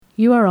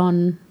You are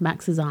on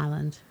Max's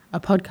Island, a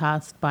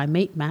podcast by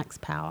Meet Max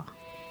Power.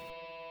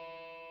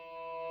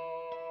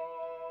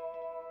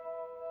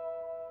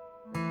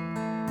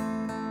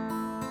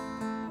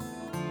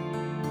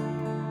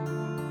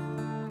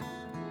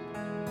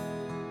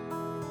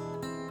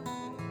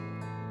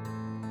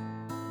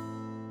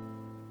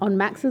 On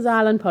Max's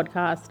Island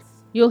podcast,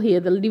 you'll hear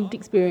the lived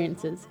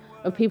experiences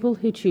of people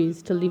who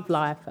choose to live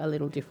life a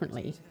little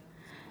differently.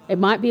 It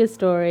might be a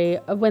story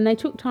of when they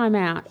took time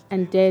out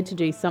and dared to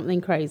do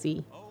something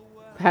crazy.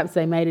 Perhaps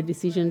they made a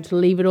decision to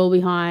leave it all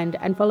behind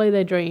and follow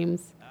their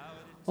dreams.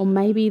 Or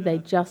maybe they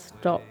just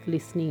stopped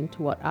listening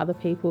to what other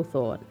people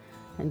thought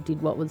and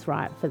did what was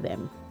right for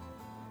them.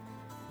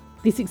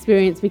 This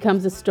experience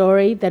becomes a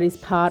story that is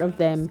part of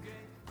them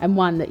and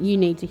one that you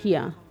need to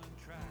hear.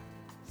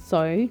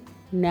 So,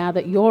 now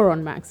that you're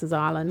on Max's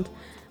Island,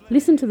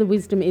 listen to the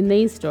wisdom in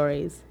these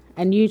stories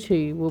and you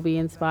too will be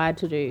inspired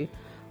to do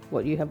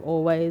what you have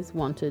always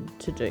wanted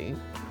to do.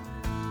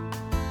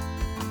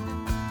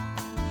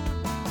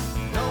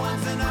 No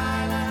one's an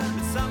island,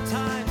 but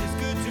sometimes it's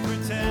good to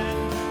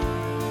pretend.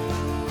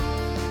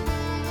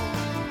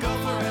 Go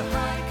for a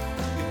hike,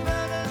 your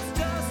burdens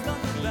just on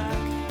your back.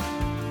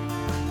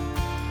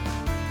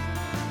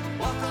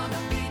 Walk on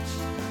the beach,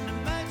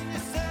 imagine you're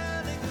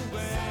sailing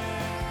away.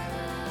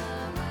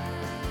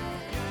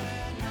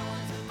 Yeah, no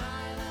one's an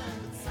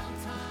island, but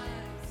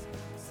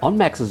sometimes. On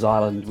Max's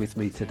Island with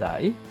me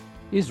today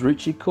is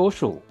Ruchi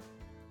Kaushal.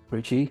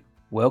 Ruchi,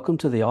 welcome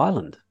to the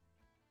island.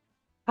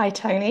 Hi,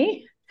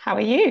 Tony. How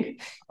are you?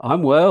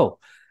 I'm well.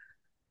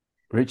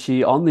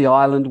 Ruchi, on the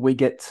island we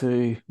get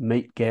to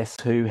meet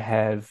guests who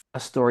have a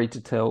story to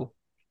tell.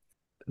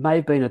 It may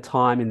have been a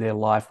time in their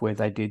life where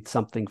they did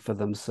something for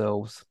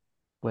themselves,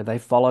 where they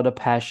followed a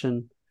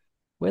passion,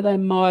 where they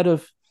might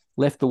have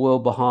left the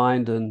world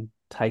behind and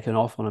taken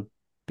off on a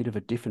bit of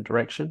a different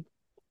direction.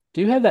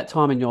 Do you have that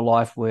time in your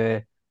life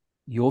where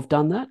you've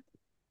done that?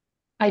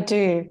 I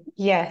do,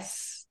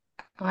 yes.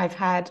 I've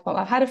had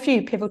a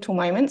few pivotal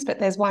moments, but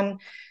there's one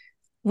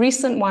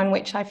recent one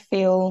which I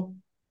feel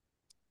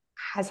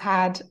has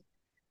had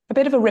a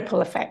bit of a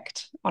ripple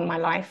effect on my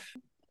life.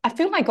 I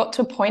feel I got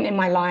to a point in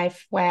my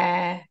life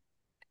where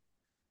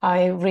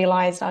I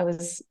realized I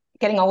was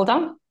getting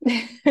older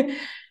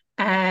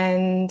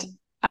and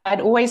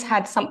I'd always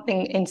had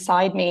something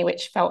inside me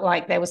which felt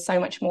like there was so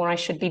much more I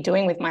should be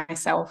doing with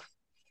myself.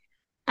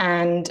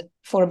 And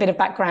for a bit of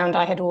background,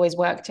 I had always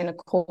worked in a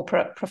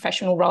corporate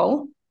professional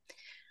role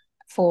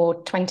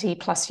for 20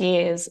 plus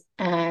years.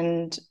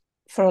 And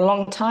for a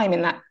long time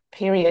in that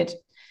period,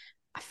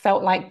 I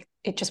felt like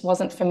it just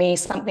wasn't for me.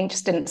 Something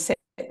just didn't sit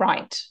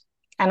right.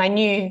 And I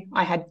knew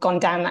I had gone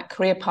down that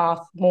career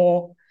path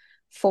more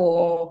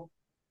for,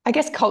 I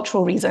guess,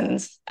 cultural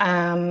reasons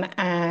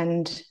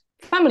and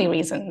family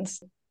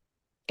reasons.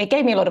 It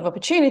gave me a lot of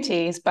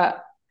opportunities,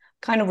 but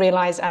kind of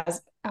realized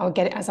as I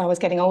was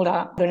getting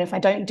older, and if I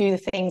don't do the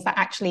things that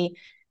actually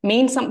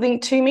mean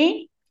something to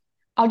me,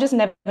 I'll just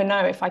never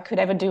know if I could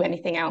ever do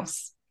anything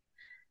else.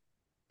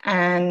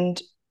 And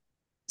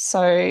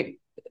so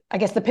I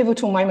guess the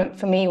pivotal moment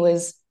for me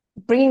was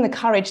bringing the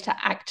courage to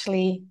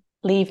actually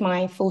leave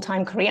my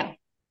full-time career.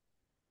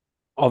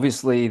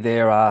 Obviously,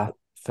 there are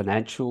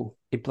financial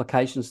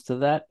implications to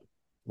that,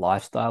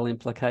 lifestyle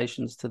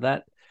implications to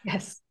that.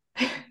 Yes.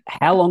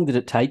 How long did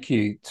it take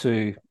you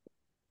to,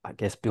 I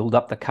guess, build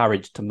up the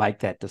courage to make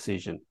that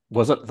decision?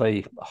 Was it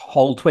the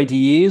whole 20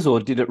 years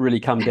or did it really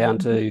come down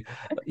to,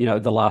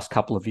 the last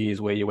couple of years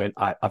where you went,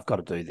 I've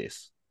got to do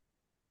this?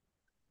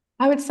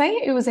 I would say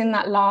it was in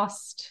that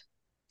last,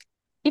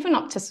 even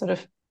up to sort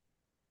of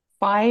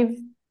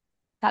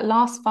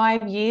last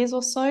 5 years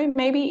or so,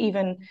 maybe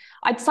even.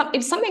 It's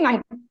something I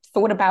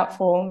thought about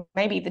for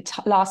maybe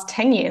the last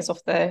 10 years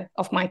of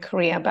my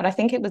career, but I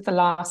think it was the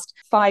last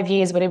 5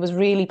 years, but it was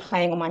really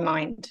playing on my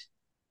mind.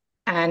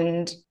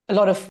 And a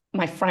lot of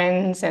my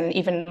friends and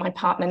even my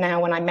partner now,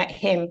 when I met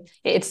him,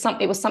 it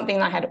was something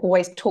that I had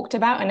always talked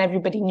about, and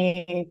everybody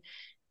knew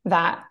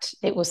that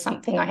it was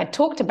something I had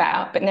talked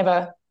about, but I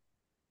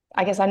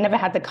never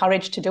had the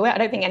courage to do it. I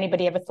don't think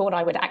anybody ever thought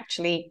I would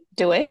actually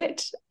do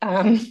it.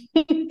 I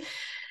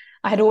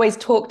had always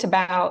talked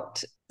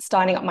about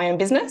starting up my own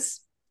business,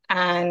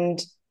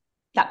 and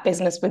that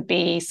business would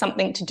be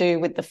something to do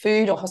with the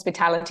food or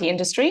hospitality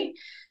industry.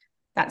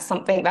 That's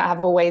something that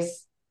I've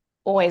always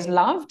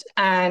loved,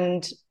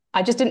 and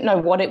I just didn't know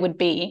what it would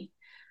be.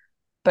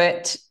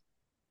 But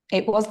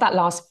it was that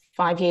last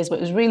 5 years where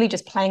it was really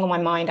just playing on my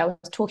mind. I was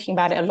talking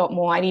about it a lot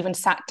more. I'd even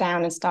sat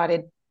down and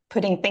started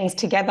putting things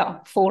together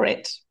for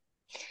it.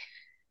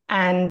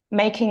 And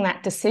making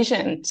that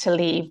decision to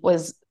leave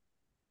was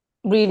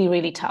really,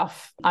 really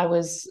tough. I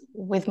was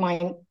with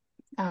my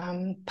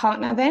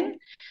partner then,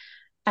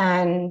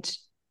 and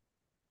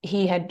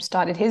he had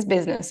started his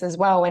business as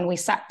well. And we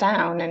sat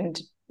down,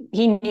 and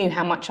he knew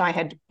how much I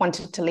had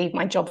wanted to leave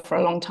my job for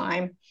a long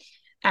time.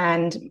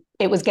 And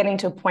it was getting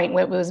to a point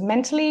where it was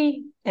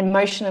mentally,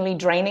 emotionally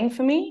draining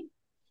for me.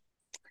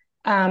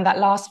 That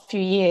last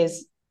few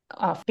years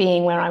of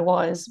being where I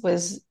was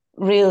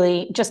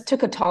really just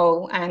took a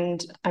toll.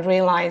 And I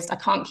realized I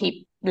can't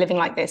keep living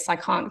like this. I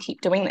can't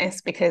keep doing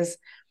this because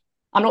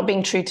I'm not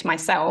being true to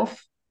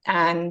myself.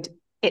 And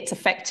it's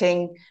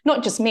affecting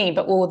not just me,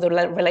 but all the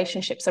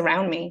relationships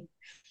around me.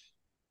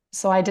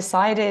 So I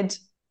decided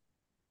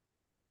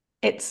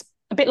it's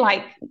a bit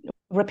like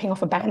ripping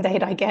off a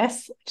Band-Aid, I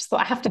guess. I just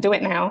thought I have to do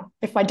it now.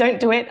 If I don't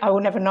do it, I will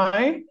never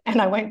know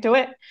and I won't do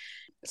it.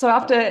 So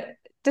after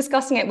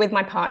discussing it with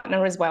my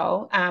partner as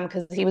well,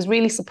 because he was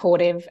really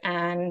supportive,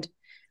 and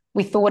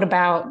we thought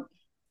about,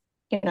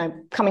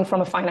 coming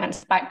from a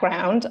finance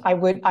background,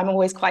 I'm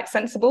always quite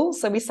sensible.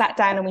 So we sat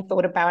down and we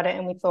thought about it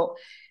and we thought,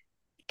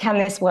 can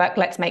this work?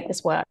 Let's make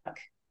this work.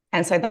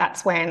 And so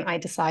that's when I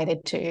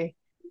decided to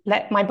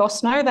let my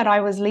boss know that I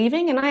was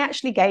leaving. And I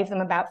actually gave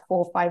them about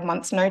 4 or 5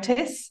 months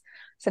notice.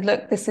 Said,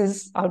 look,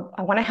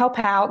 I want to help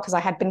out because I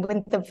had been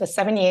with them for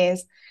 7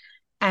 years.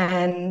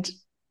 And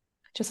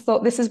just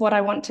thought, this is what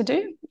I want to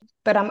do.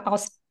 But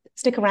I'll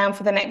stick around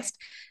for the next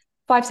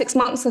 5, 6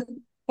 months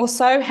or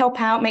so,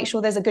 help out, make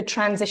sure there's a good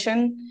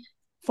transition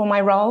for my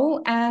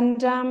role.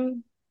 And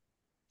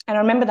I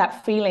remember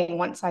that feeling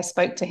once I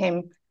spoke to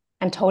him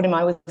and told him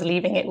I was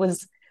leaving.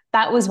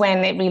 That was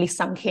when it really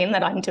sunk in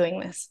that I'm doing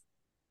this.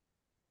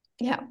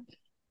 Yeah.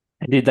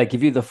 And did they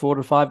give you the 4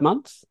 to 5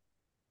 months?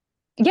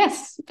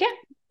 Yes. Yeah.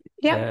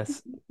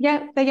 Yes.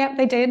 Yeah.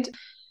 They did.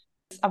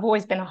 I've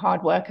always been a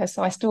hard worker,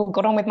 so I still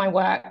got on with my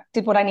work,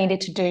 did what I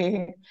needed to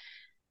do.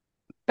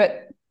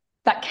 But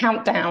that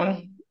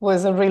countdown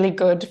was a really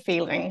good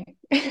feeling.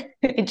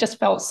 It just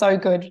felt so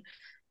good.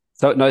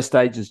 So at no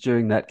stages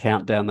during that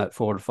countdown, that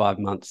 4 to 5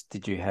 months,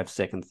 did you have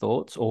second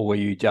thoughts, or were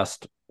you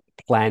just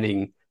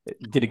planning?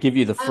 Did it give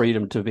you the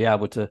freedom to be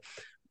able to,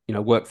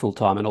 work full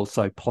time and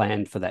also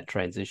plan for that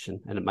transition,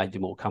 and it made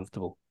you more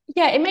comfortable?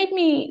 Yeah, it made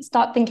me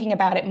start thinking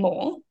about it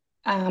more,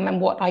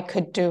 and what I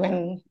could do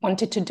and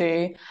wanted to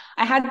do.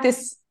 I had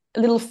this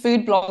little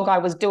food blog I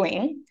was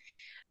doing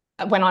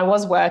when I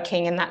was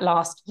working in that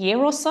last year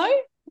or so,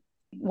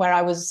 where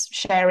I was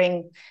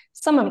sharing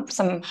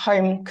some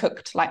home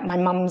cooked, like my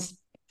mum's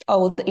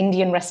old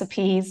Indian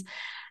recipes,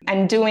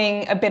 and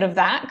doing a bit of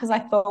that because I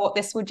thought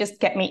this would just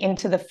get me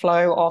into the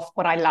flow of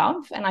what I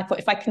love. And I thought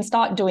if I can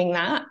start doing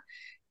that,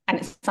 and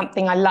it's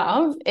something I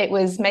love, it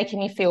was making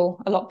me feel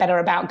a lot better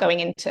about going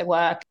into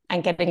work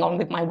and getting on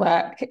with my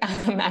work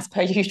as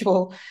per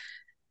usual.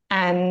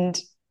 And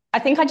I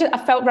think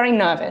I felt very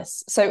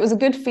nervous. So it was a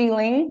good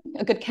feeling,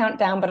 a good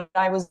countdown, but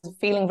I was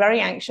feeling very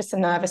anxious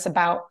and nervous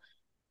about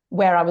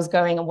where I was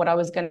going and what I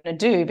was going to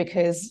do,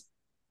 because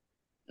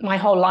my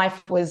whole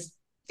life was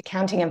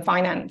accounting and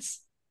finance.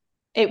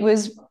 I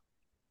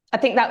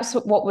think that's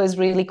what was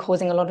really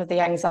causing a lot of the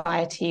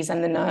anxieties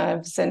and the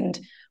nerves, and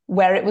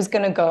where it was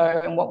going to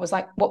go and what was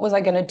I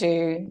going to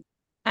do.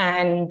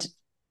 And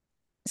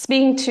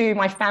speaking to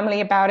my family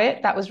about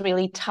it, that was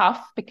really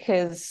tough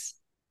because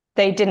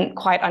they didn't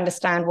quite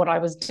understand what I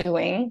was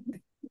doing.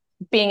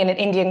 Being in an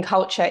Indian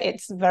culture,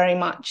 it's very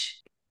much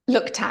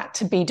looked at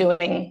to be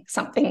doing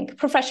something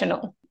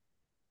professional.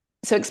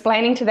 So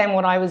explaining to them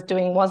what I was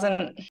doing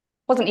wasn't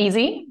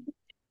easy,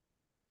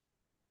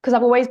 because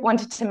I've always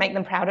wanted to make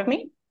them proud of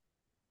me.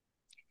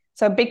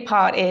 So a big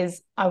part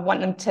is I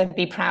want them to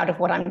be proud of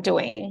what I'm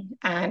doing.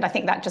 And I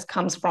think that just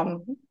comes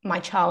from my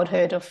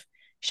childhood of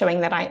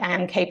showing that I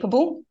am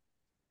capable.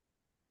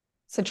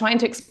 So trying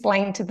to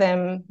explain to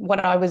them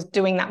what I was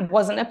doing that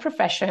wasn't a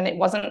profession, it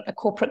wasn't a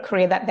corporate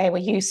career that they were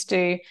used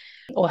to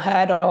or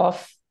heard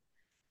of.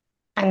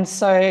 And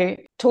so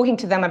talking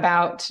to them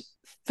about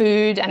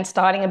food and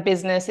starting a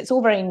business, it's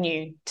all very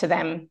new to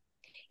them.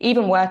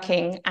 Even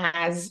working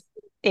as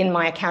in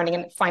my accounting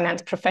and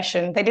finance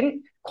profession, they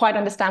didn't quite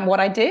understand what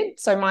I did.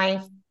 So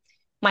my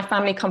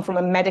family come from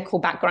a medical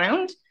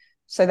background,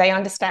 so they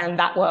understand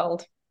that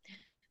world.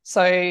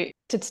 So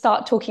to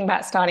start talking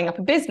about starting up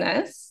a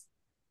business,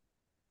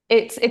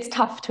 it's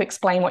tough to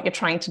explain what you're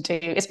trying to do,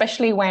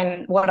 especially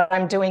when what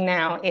I'm doing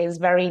now is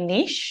very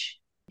niche.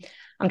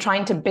 I'm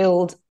trying to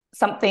build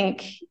something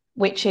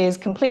which is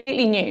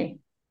completely new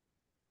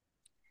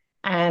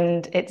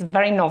and it's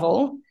very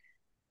novel.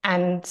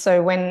 And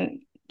so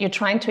when you're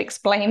trying to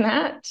explain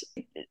that,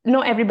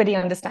 not everybody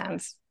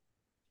understands.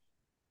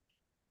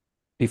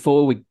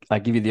 Before I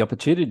give you the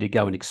opportunity to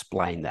go and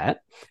explain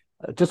that,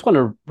 I just want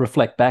to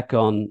reflect back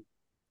on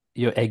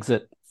your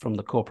exit from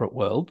the corporate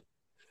world.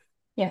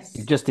 Yes.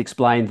 You just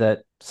explained that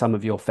some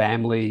of your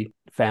family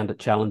found it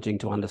challenging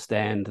to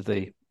understand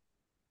the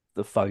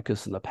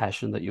focus and the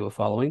passion that you were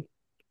following.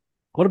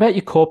 What about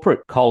your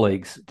corporate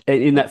colleagues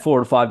in that 4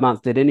 to 5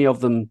 months? Did any of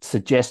them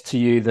suggest to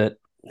you that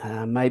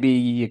maybe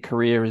your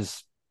career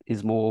is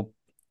more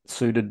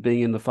suited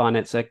being in the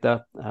finance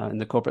sector, in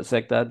the corporate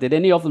sector? Did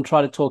any of them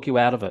try to talk you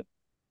out of it?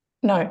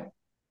 No.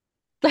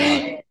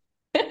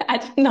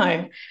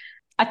 No.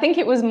 I think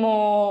it was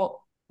more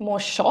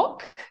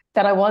shock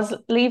that I was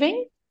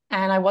leaving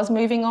and I was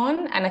moving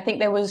on. And I think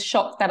there was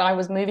shock that I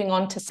was moving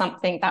on to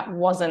something that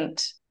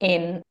wasn't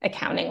in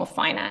accounting or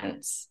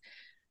finance.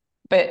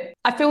 But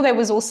I feel there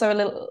was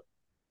also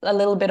a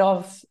little bit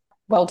of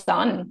well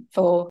done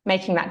for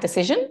making that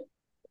decision.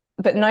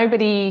 but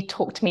nobody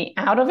talked me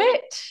out of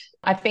it.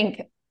 I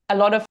think a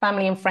lot of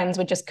family and friends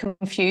were just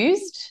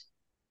confused.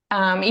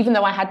 Even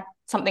though I had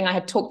something I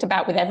had talked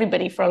about with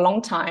everybody for a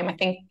long time, I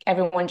think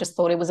everyone just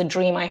thought it was a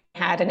dream I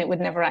had and it would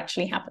never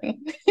actually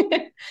happen.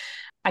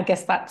 I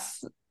guess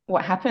that's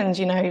what happens,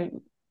 you know,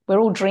 we're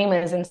all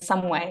dreamers in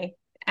some way.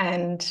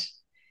 And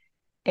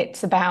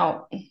it's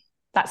about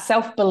that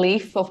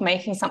self-belief of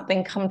making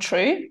something come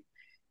true,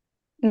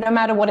 no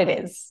matter what it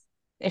is.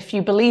 If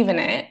you believe in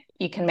it,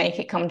 you can make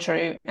it come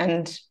true.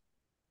 And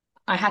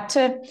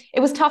it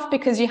was tough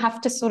because you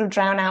have to sort of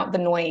drown out the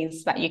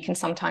noise that you can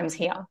sometimes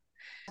hear.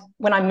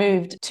 When I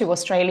moved to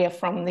Australia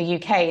from the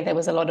UK, there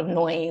was a lot of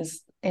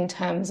noise in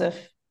terms of,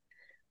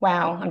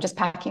 wow, I'm just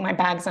packing my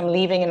bags, I'm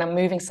leaving and I'm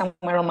moving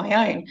somewhere on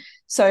my own.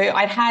 So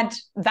I'd had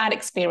that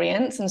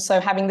experience. And so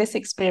having this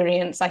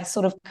experience, I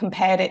sort of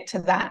compared it to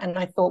that. And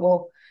I thought,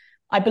 well,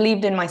 I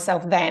believed in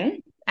myself then.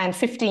 And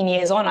 15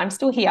 years on, I'm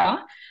still here.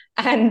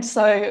 And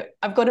so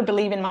I've got to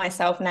believe in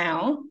myself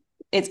now.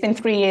 It's been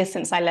 3 years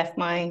since I left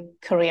my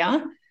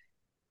career.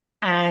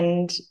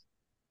 And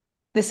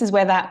this is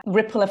where that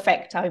ripple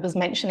effect I was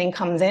mentioning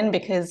comes in,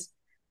 because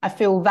I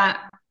feel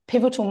that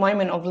pivotal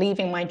moment of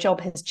leaving my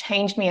job has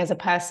changed me as a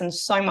person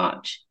so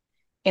much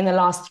in the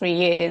last 3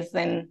 years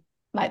than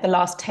like the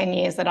last 10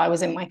 years that I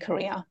was in my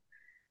career.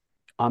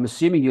 I'm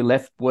assuming you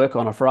left work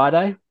on a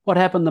Friday. What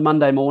happened the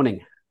Monday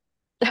morning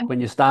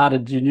when you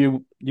started your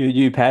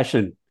new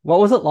passion? What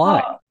was it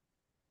like? Oh,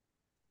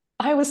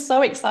 I was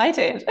so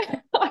excited.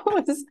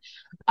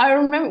 I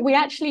remember we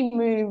actually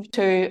moved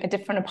to a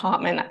different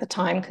apartment at the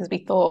time because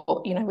we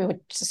thought, you know, we were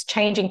just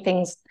changing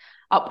things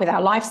up with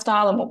our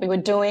lifestyle and what we were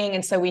doing.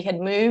 And so we had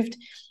moved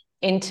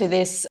into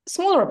this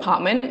smaller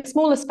apartment,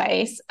 smaller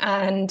space.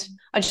 And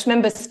I just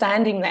remember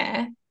standing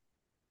there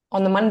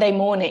on the Monday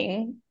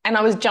morning and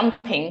I was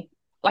jumping.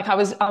 Like I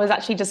was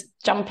actually just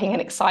jumping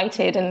and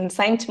excited and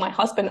saying to my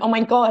husband, oh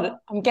my God,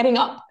 I'm getting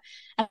up.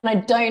 And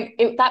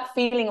that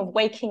feeling of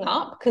waking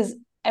up, because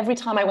every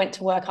time I went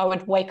to work, I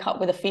would wake up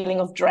with a feeling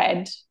of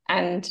dread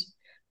and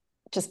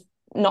just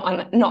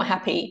not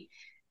happy.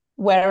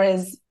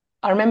 Whereas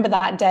I remember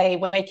that day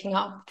waking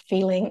up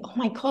feeling, oh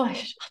my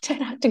gosh, I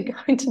don't have to go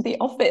into the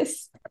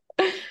office.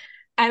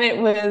 And it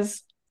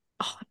was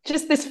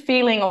just this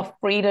feeling of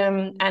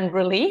freedom and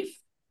relief.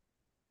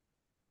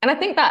 And I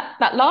think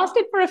that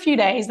lasted for a few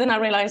days. Then I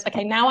realized,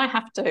 okay, now I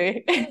have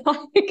to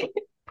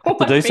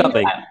do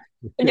something.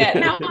 Yeah,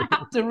 now I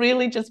have to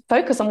really just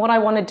focus on what I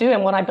want to do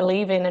and what I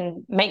believe in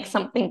and make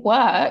something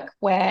work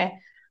where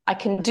I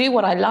can do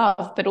what I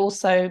love, but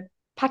also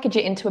package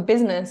it into a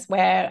business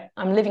where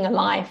I'm living a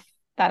life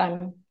that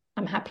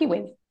I'm happy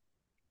with.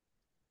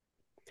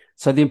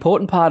 So the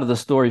important part of the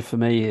story for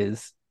me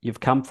is you've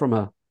come from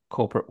a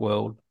corporate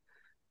world,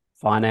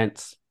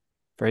 finance,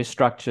 very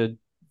structured,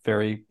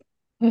 very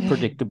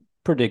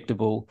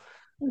predictable,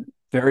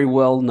 very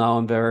well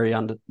known, very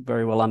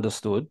well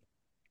understood.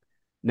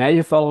 Now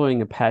you're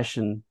following a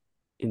passion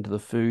into the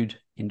food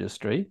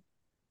industry.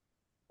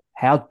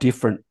 How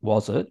different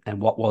was it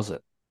and what was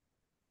it?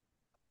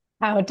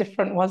 How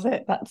different was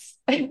it? That's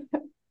a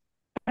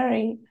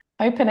very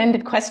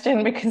open-ended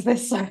question because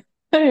there's so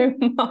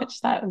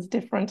much that was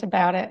different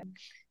about it.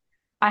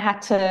 I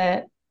had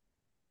to,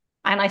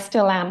 and I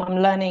still am, I'm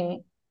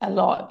learning a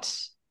lot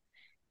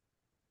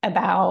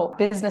about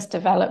business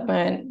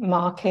development,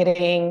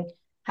 marketing,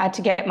 how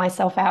to get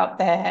myself out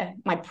there,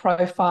 my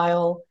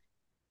profile,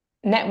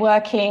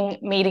 networking,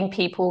 meeting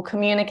people,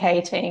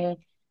 communicating.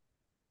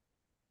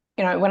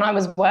 You know, when I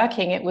was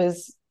working,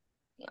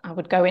 I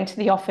would go into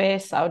the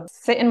office, I would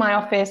sit in my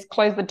office,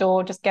 close the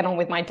door, just get on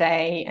with my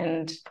day,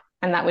 and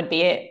that would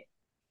be it.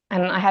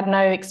 And I had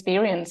no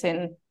experience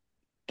in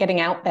getting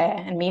out there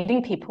and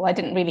meeting people. I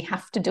didn't really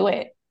have to do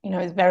it. You know,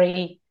 it was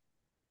very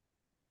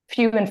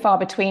few and far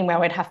between where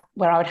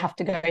I would have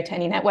to go to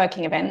any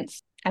networking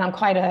events. And I'm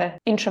quite an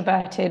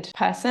introverted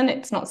person.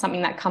 It's not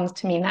something that comes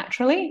to me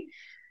naturally.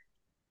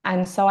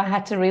 And so I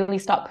had to really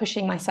start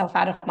pushing myself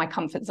out of my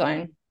comfort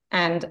zone.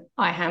 And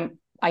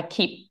I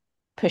keep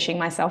pushing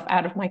myself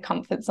out of my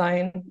comfort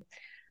zone.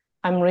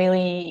 I'm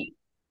really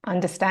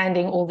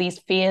understanding all these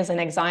fears and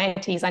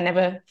anxieties I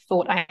never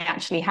thought I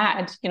actually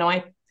had. You know,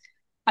 I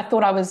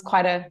thought I was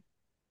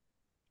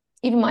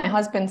even my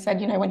husband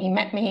said, you know, when he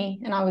met me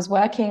and I was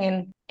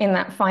working in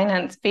that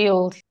finance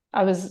field,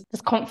 I was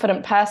this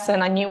confident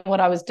person. I knew what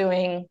I was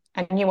doing.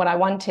 I knew what I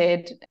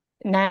wanted.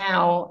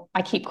 Now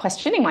I keep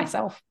questioning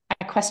myself.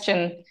 I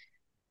question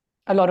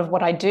a lot of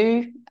what I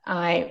do.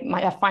 I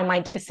find my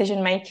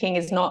decision-making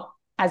is not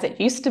as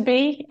it used to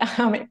be.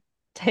 It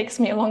takes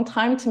me a long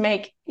time to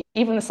make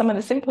even some of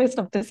the simplest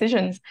of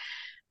decisions,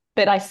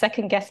 but I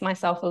second guess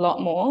myself a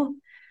lot more.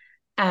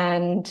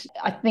 And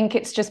I think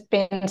it's just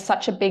been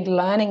such a big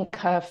learning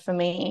curve for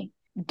me,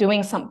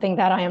 doing something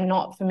that I am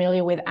not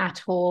familiar with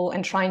at all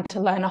and trying to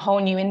learn a whole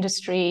new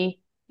industry,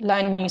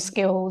 learn new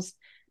skills,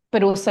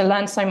 but also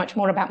learn so much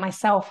more about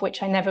myself,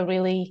 which I never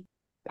really,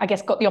 I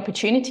guess, got the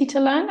opportunity to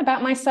learn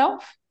about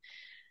myself.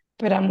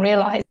 But I'm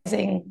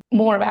realizing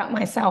more about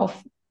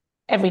myself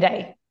every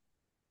day.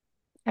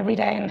 every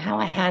day and how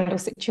I handle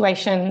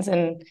situations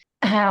and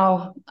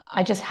how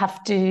I just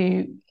have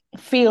to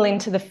feel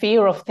into the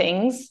fear of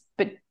things,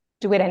 but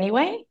do it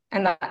anyway.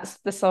 And that's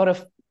the sort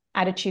of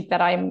attitude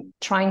that I'm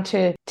trying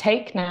to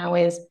take now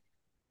is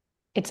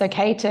it's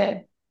okay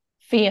to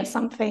fear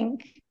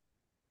something,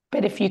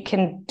 but if you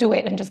can do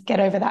it and just get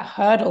over that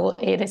hurdle,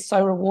 it is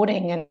so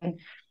rewarding. And,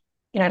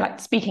 like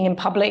speaking in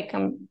public,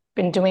 I've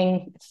been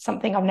doing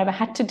something I've never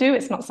had to do.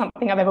 It's not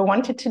something I've ever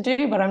wanted to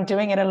do, but I'm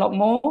doing it a lot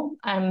more.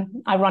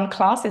 I run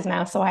classes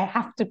now, so I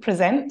have to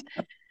present.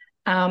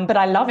 But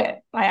I love it.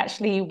 I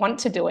actually want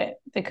to do it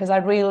because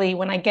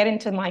when I get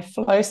into my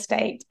flow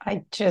state,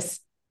 and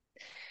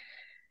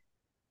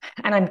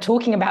I'm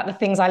talking about the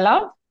things I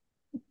love,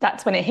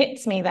 that's when it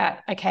hits me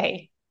that,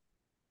 okay,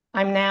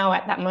 I'm now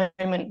at that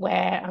moment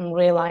where I'm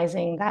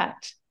realizing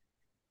that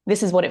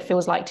this is what it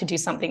feels like to do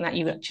something that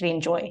you actually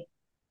enjoy.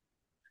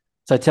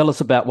 So tell us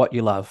about what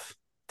you love.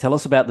 Tell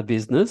us about the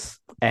business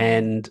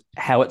and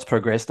how it's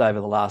progressed over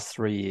the last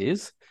 3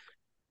 years,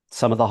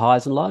 some of the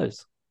highs and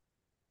lows.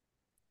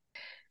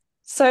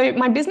 So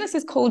my business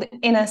is called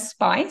Inner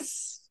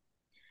Spice,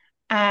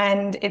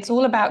 and it's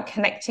all about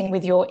connecting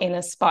with your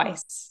inner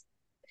spice.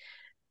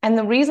 And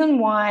the reason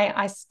why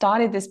I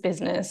started this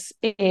business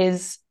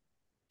is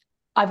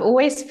I've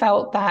always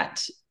felt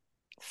that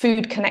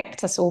food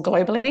connects us all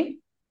globally.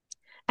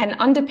 And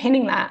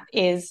underpinning that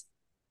is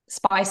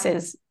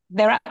spices.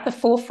 They're at the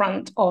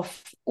forefront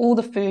of all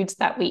the foods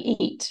that we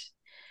eat.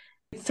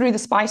 Through the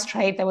spice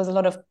trade, there was a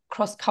lot of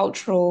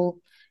cross-cultural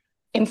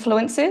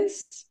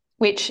influences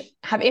which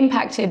have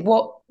impacted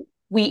what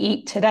we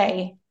eat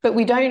today, but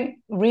we don't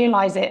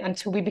realize it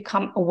until we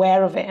become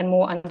aware of it and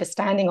more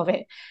understanding of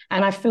it.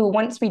 And I feel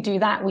once we do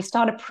that, we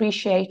start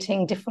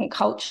appreciating different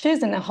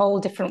cultures in a whole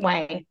different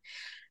way.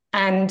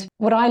 And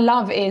what I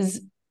love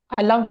is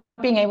I love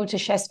being able to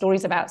share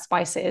stories about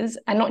spices,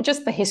 and not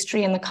just the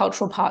history and the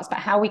cultural parts, but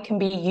how we can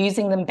be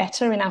using them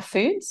better in our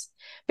foods.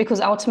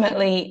 Because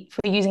ultimately, if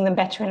we're using them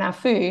better in our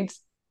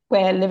foods,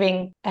 we're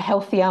living a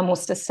healthier, more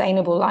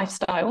sustainable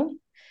lifestyle.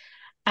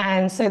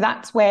 And so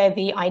that's where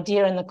the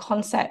idea and the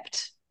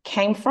concept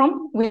came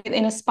from with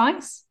Inner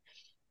Spice.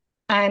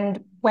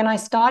 And when I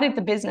started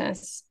the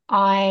business,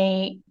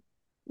 I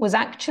was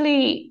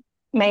actually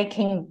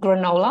making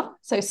granola,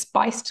 so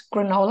spiced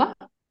granola.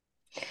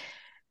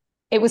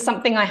 It was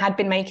something I had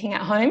been making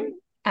at home,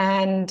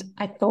 and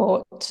I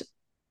thought,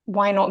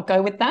 why not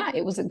go with that?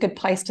 It was a good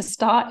place to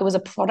start. It was a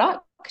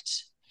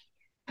product,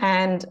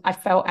 and I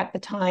felt at the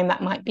time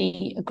that might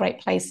be a great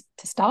place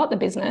to start the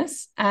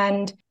business.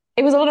 And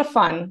it was a lot of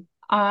fun.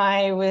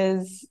 I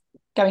was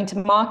going to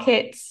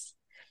markets,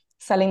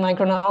 selling my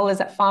granolas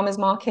at farmers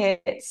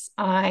markets.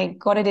 I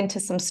got it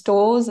into some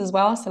stores as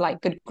well, so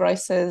like Good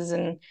Grocers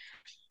and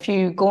a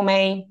few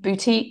gourmet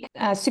boutique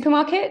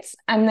supermarkets.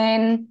 And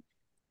then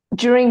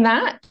during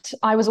that,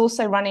 I was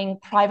also running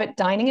private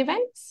dining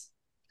events.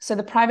 So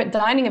the private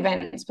dining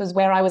events was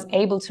where I was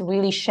able to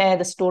really share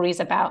the stories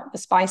about the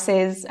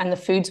spices and the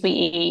foods we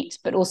eat,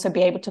 but also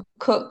be able to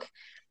cook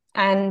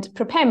and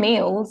prepare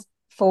meals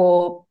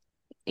for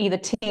either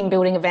team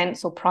building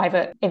events or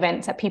private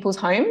events at people's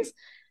homes,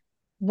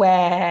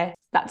 where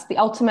that's the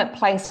ultimate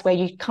place where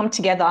you come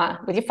together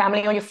with your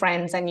family or your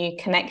friends and you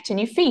connect and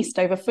you feast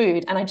over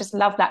food. And I just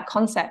love that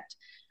concept.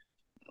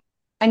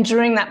 And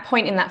during that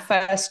point in that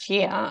first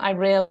year, I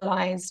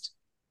realized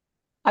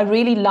I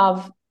really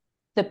love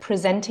the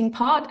presenting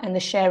part and the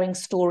sharing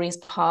stories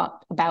part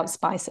about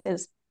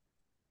spices.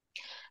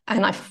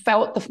 And I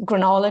felt the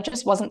granola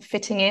just wasn't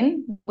fitting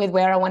in with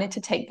where I wanted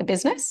to take the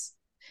business.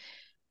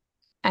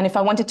 And if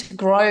I wanted to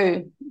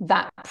grow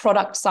that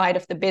product side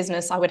of the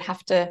business, I would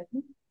have to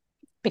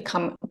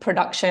become a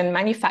production,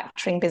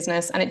 manufacturing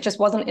business. And it just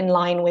wasn't in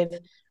line with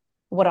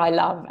what I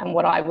love and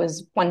what I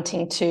was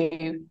wanting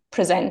to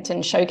present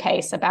and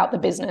showcase about the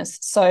business.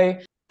 So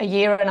a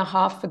year and a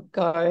half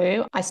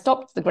ago, I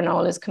stopped the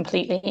granolas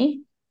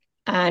completely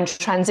and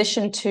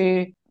transitioned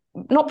to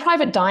not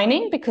private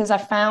dining, because I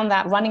found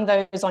that running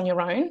those on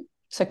your own,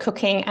 so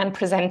cooking and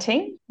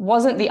presenting,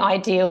 wasn't the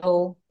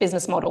ideal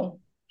business model.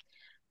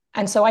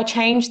 And so I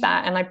changed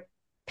that and I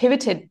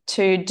pivoted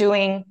to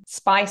doing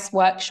spice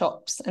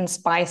workshops and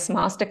spice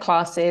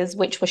masterclasses,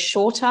 which were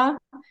shorter.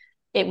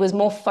 It was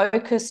more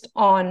focused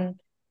on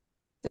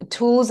the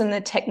tools and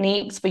the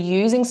techniques for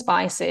using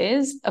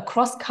spices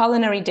across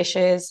culinary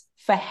dishes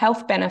for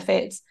health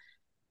benefits,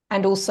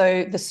 and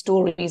also the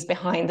stories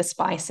behind the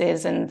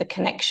spices and the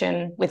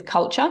connection with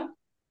culture.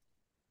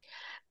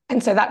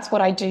 And so that's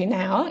what I do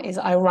now, is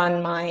I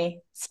run my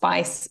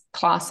spice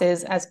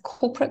classes as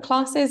corporate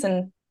classes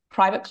and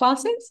private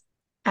classes.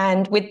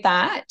 And with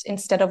that,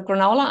 instead of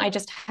granola, I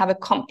just have a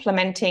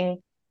complementing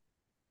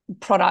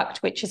product,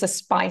 which is a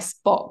spice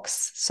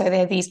box. So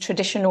they're these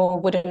traditional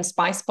wooden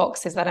spice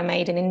boxes that are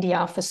made in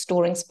India for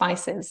storing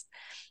spices.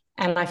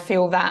 And I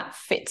feel that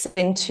fits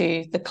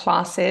into the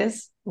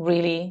classes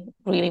really,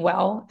 really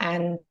well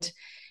and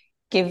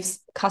gives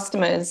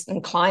customers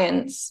and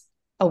clients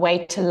a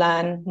way to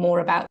learn more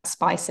about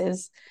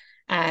spices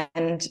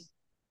and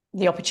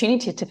the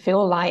opportunity to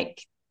feel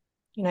like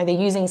they're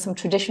using some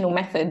traditional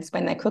methods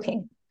when they're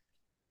cooking.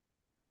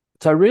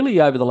 So really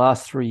over the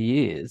last 3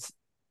 years,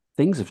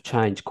 things have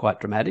changed quite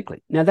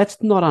dramatically. Now, that's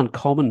not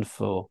uncommon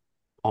for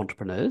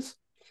entrepreneurs,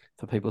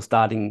 for people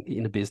starting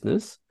in a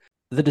business.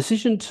 The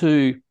decision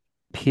to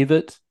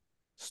pivot,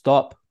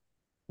 stop,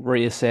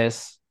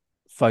 reassess,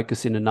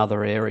 focus in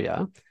another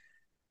area,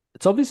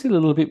 it's obviously a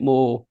little bit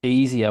more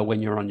easier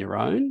when you're on your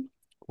own,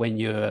 when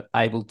you're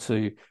able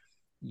to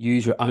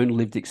use your own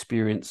lived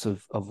experience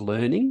of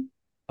learning,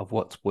 of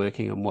what's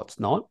working and what's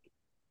not.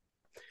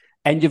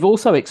 And you've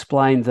also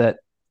explained that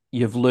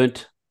you've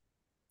learnt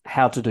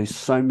how to do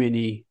so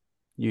many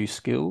new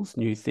skills,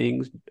 new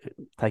things,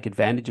 take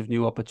advantage of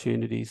new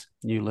opportunities,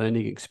 new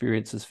learning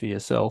experiences for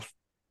yourself.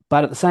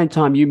 But at the same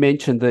time, you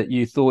mentioned that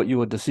you thought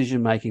your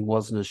decision-making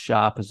wasn't as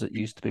sharp as it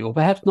used to be, or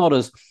perhaps not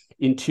as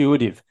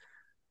intuitive.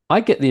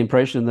 I get the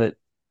impression that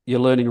you're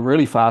learning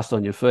really fast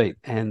on your feet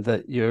and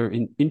that your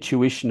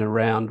intuition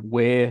around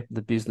where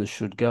the business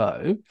should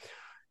go,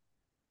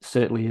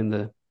 certainly in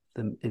the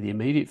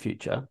immediate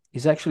future,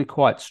 is actually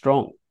quite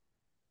strong.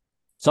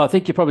 So I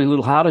think you're probably a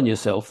little hard on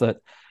yourself that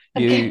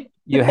you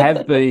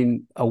have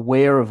been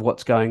aware of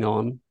what's going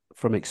on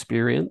from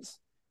experience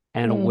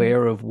and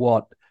aware of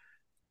what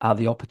are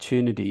the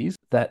opportunities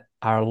that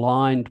are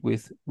aligned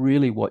with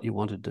really what you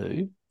want to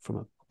do from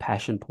a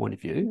passion point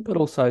of view, but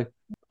also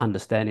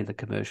understanding the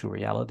commercial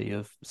reality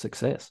of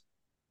success.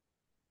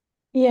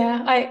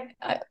 Yeah,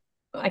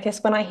 I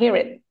guess when I hear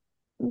it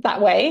that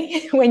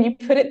way, when you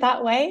put it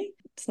that way,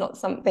 it's not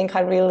something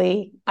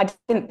I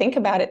didn't think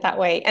about it that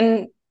way.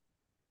 And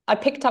I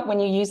picked up when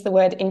you use the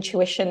word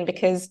intuition,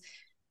 because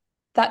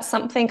that's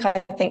something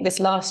I think this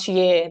last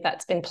year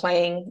that's been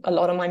playing a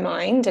lot on my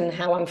mind, and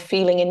how I'm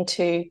feeling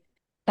into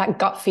that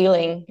gut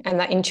feeling and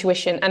that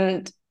intuition.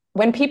 And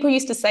when people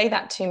used to say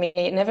that to me,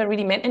 it never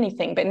really meant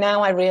anything. But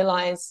now I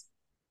realize,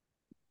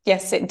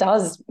 yes, it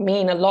does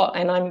mean a lot,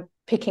 and I'm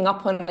picking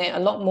up on it a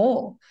lot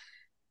more.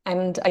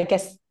 And I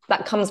guess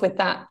that comes with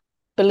that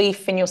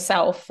belief in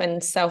yourself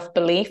and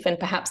self-belief, and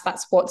perhaps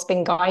that's what's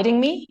been guiding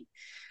me,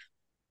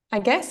 I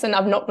guess. And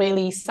I've not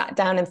really sat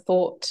down and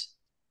thought,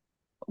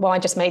 well, I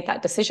just made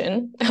that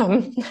decision.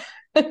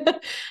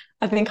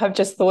 I think I've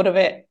just thought of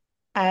it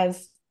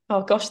as,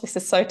 oh gosh, this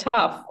is so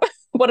tough.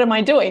 What am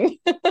I doing?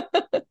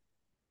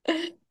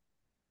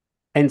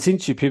 And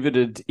since you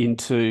pivoted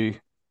into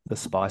the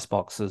spice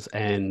boxes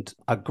and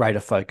a greater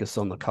focus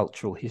on the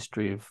cultural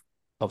history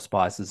of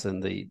spices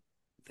and the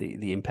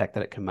impact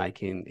that it can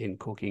make in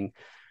cooking,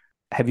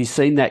 have you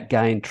seen that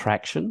gain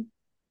traction?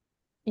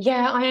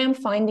 Yeah, I am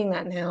finding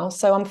that now.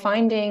 So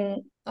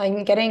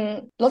I'm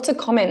getting lots of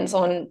comments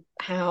on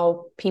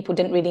how people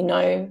didn't really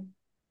know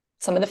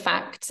some of the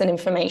facts and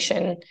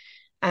information,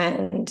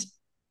 and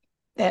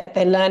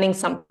they're learning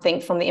something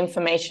from the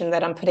information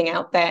that I'm putting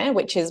out there,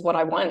 which is what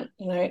I want,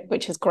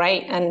 which is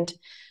great. And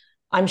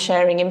I'm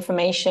sharing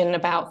information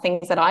about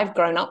things that I've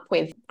grown up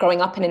with,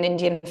 growing up in an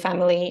Indian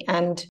family.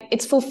 And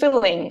it's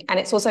fulfilling. And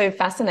it's also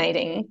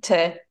fascinating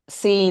to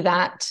see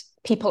that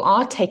people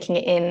are taking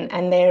it in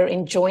and they're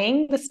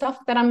enjoying the stuff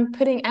that I'm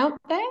putting out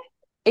there.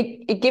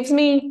 It gives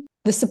me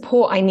the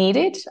support I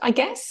needed, I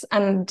guess,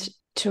 and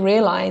to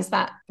realize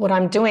that what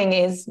I'm doing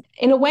is,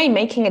 in a way,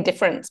 making a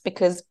difference,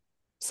 because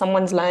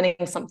someone's learning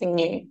something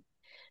new.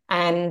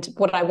 And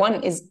what I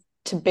want is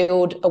to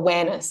build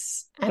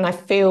awareness. And I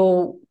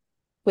feel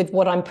with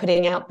what I'm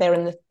putting out there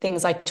and the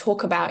things I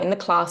talk about in the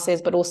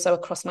classes, but also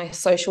across my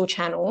social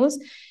channels,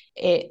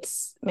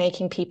 it's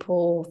making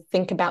people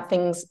think about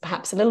things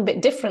perhaps a little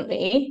bit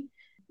differently,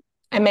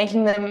 and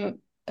making them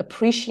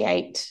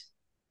appreciate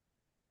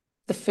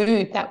the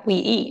food that we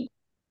eat.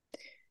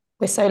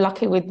 We're so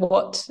lucky with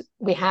what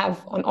we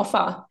have on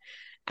offer,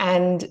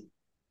 and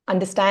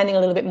understanding a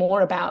little bit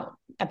more about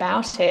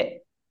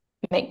it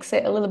makes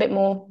it a little bit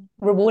more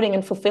rewarding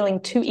and fulfilling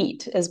to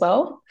eat as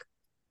well.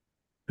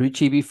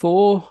 Ruchi,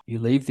 before you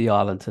leave the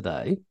island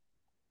today,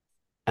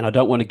 and I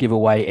don't want to give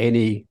away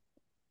any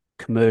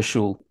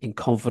commercial in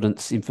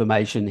confidence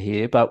information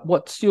here, but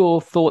what's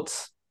your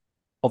thoughts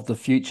of the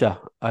future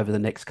over the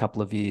next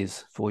couple of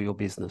years for your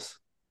business?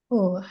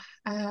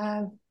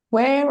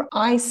 Where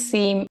I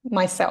see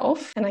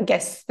myself, and I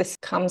guess this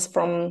comes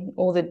from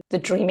all the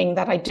dreaming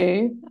that I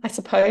do, I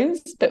suppose,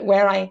 but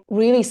where I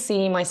really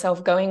see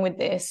myself going with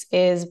this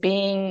is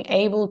being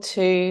able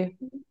to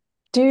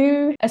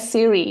do a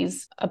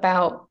series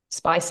about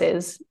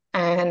spices,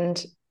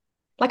 and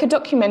like a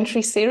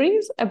documentary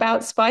series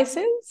about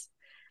spices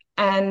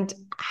and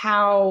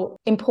how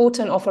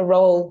important of a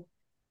role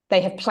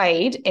they have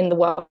played in the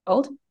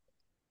world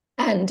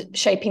and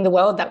shaping the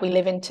world that we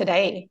live in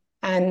today.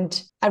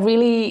 And I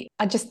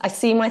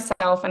see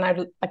myself, and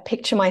I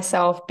picture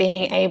myself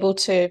being able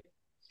to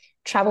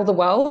travel the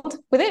world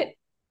with it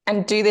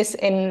and do this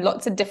in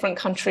lots of different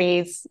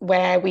countries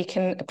where we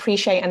can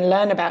appreciate and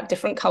learn about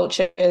different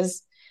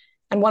cultures.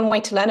 And one way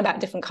to learn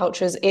about different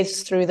cultures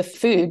is through the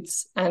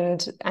foods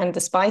and the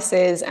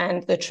spices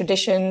and the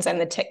traditions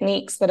and the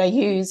techniques that are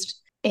used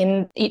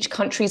in each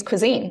country's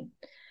cuisine.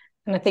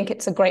 And I think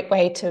it's a great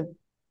way to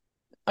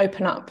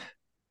open up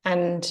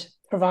and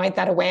provide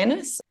that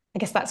awareness. I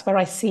guess that's where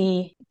I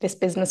see this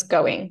business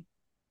going.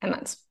 And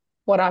that's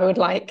what I would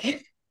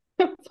like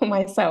for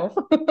myself.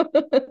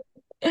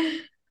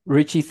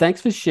 Ruchi,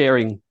 thanks for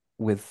sharing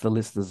with the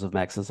listeners of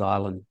Max's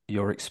Island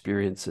your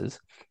experiences.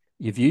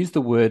 You've used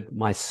the word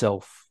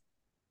myself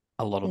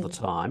a lot of the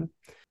time.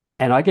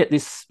 And I get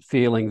this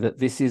feeling that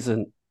this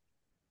isn't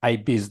a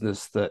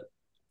business that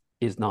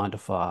is 9 to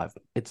 5.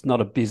 It's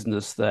not a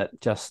business that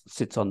just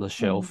sits on the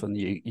shelf and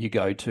you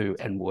go to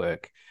and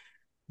work.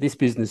 This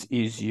business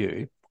is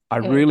you. I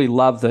really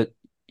love that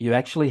you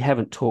actually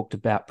haven't talked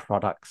about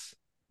products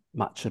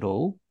much at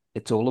all.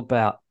 It's all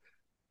about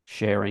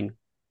sharing,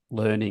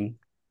 learning,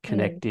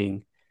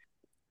 connecting,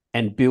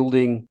 and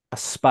building a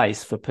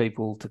space for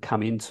people to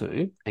come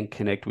into and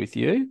connect with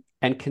you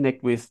and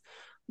connect with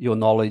your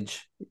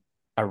knowledge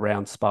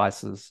around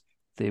spices,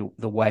 the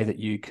way that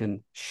you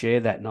can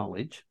share that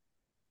knowledge.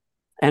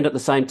 And at the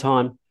same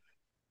time,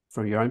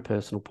 from your own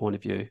personal point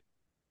of view,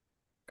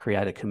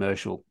 create a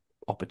commercial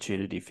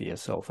opportunity for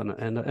yourself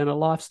and a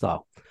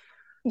lifestyle.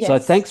 Yes. So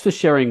thanks for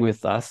sharing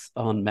with us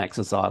on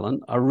Max's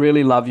Island. I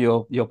really love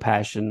your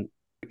passion.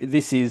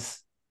 This is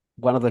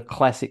one of the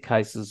classic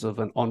cases of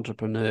an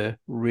entrepreneur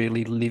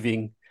really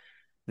living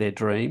their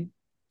dream.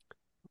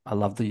 I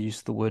love the use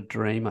of the word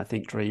dream. I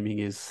think dreaming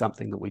is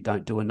something that we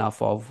don't do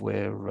enough of.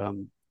 We're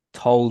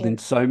told in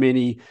so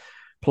many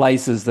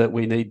places that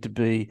we need to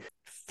be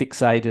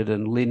fixated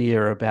and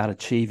linear about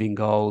achieving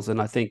goals.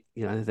 And I think,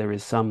 there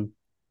is some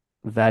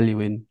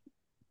value in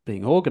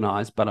being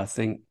organized, but I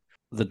think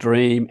the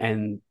dream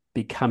and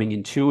becoming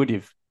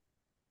intuitive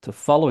to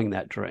following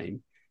that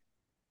dream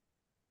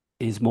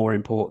is more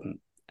important.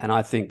 And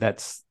I think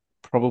that's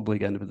probably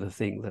going to be the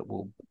thing that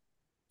will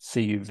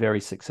see you very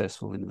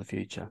successful in the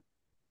future.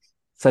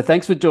 So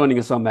thanks for joining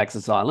us on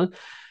Max's Island.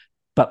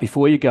 But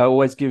before you go,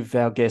 always give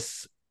our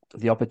guests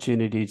the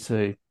opportunity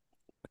to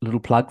a little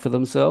plug for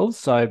themselves.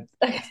 So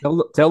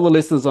tell the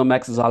listeners on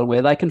Max's Island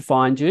where they can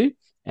find you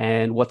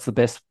and what's the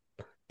best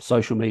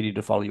social media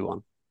to follow you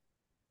on.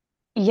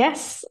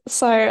 Yes.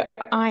 So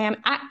I am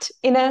at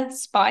Inner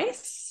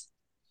Spice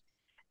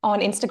on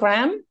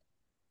Instagram,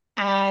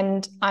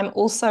 and I'm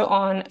also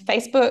on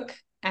Facebook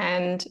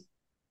and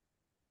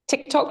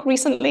TikTok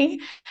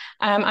recently.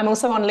 I'm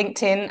also on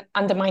LinkedIn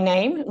under my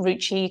name,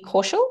 Ruchi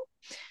Kaushal.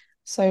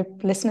 So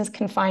listeners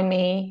can find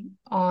me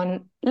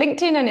on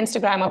LinkedIn and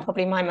Instagram are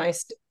probably my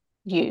most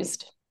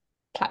used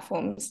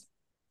platforms.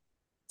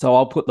 So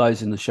I'll put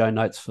those in the show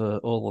notes for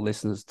all the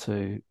listeners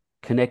to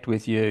connect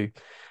with you.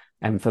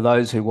 And for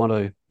those who want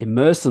to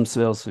immerse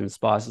themselves in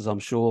spices, I'm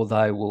sure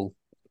they will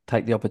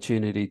take the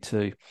opportunity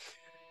to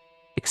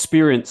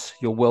experience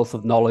your wealth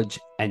of knowledge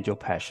and your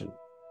passion.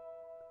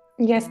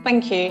 Yes,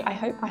 thank you. I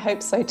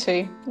hope so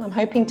too. I'm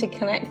hoping to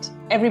connect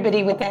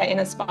everybody with their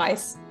inner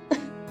spice.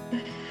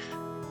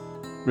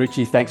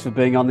 Ruchi, thanks for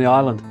being on the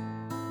island.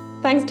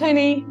 Thanks,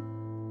 Tony.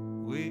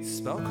 We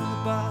spoke on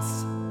the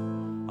bus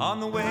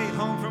on the way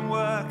home from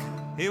work.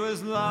 He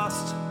was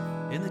lost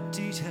in the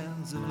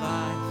details of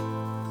life.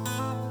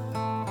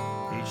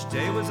 Each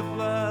day was a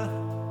blur,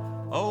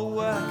 oh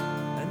work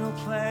and no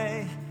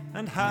play,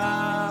 and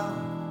how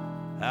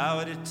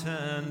had it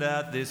turned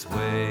out this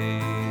way?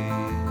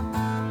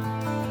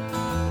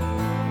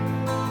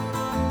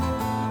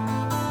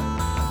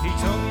 He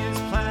told me his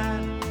plan,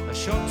 a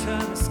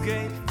short-term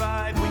escape,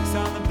 5 weeks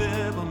on the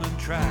Bibbleman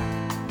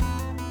track.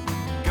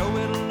 Go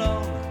it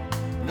alone,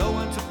 no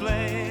one to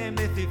blame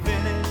if he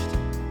finished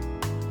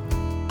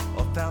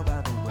or fell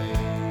by the way.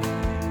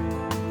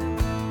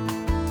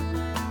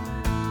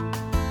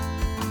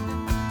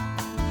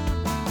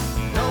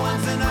 No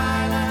one's an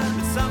island,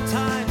 but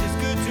sometimes it's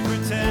good to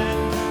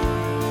pretend.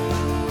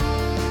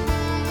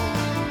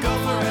 Go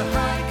for a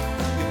hike,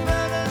 your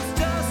burden's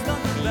just on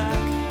your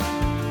back.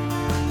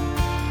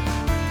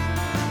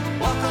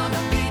 Walk on the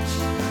beach,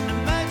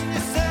 imagine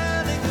you're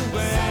sailing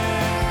away.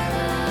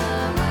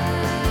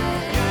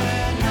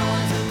 Yeah, no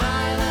one's an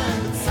island,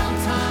 but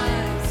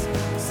sometimes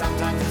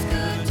it's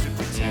good to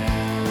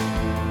pretend.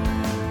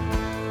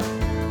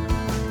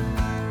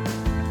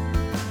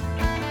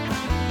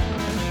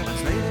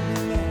 Much later we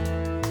met,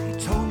 he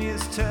told me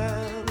his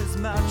tale as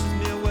much as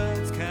mere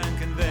words can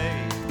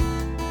convey.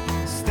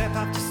 Step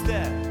after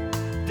step,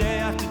 day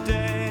after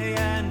day,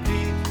 and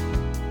deep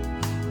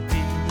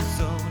in the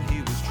zone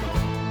he was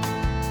drawn.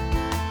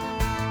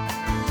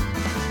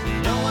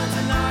 No one's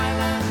an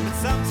island, but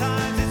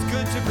sometimes it's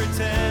good to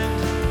pretend.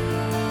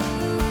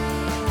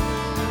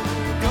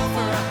 Go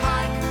for a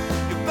hike,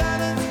 your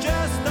burden's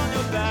just on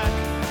your back.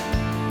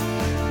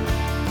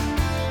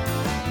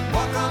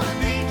 Walk on the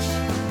beach,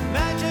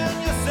 imagine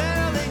you're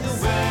sailing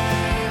away.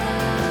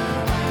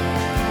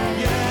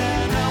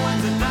 Yeah, no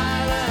one's an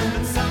island,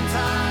 but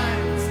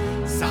sometimes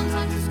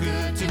it's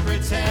good to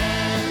pretend.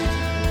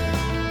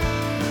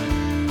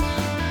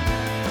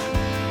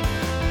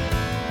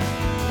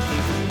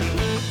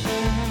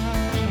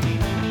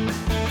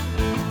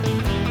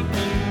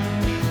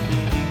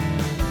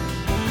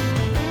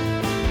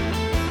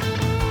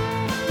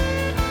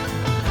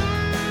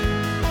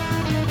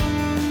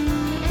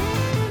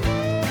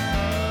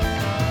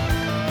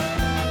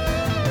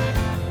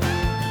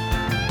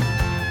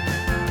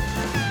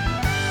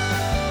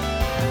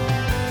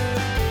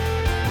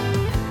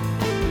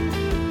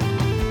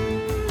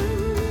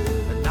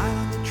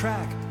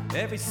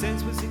 Every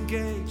sense was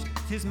engaged,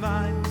 his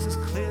mind was as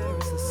clear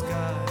as the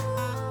sky.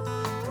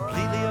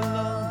 Completely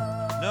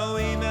alone, no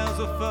emails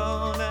or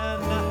phone,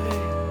 and nothing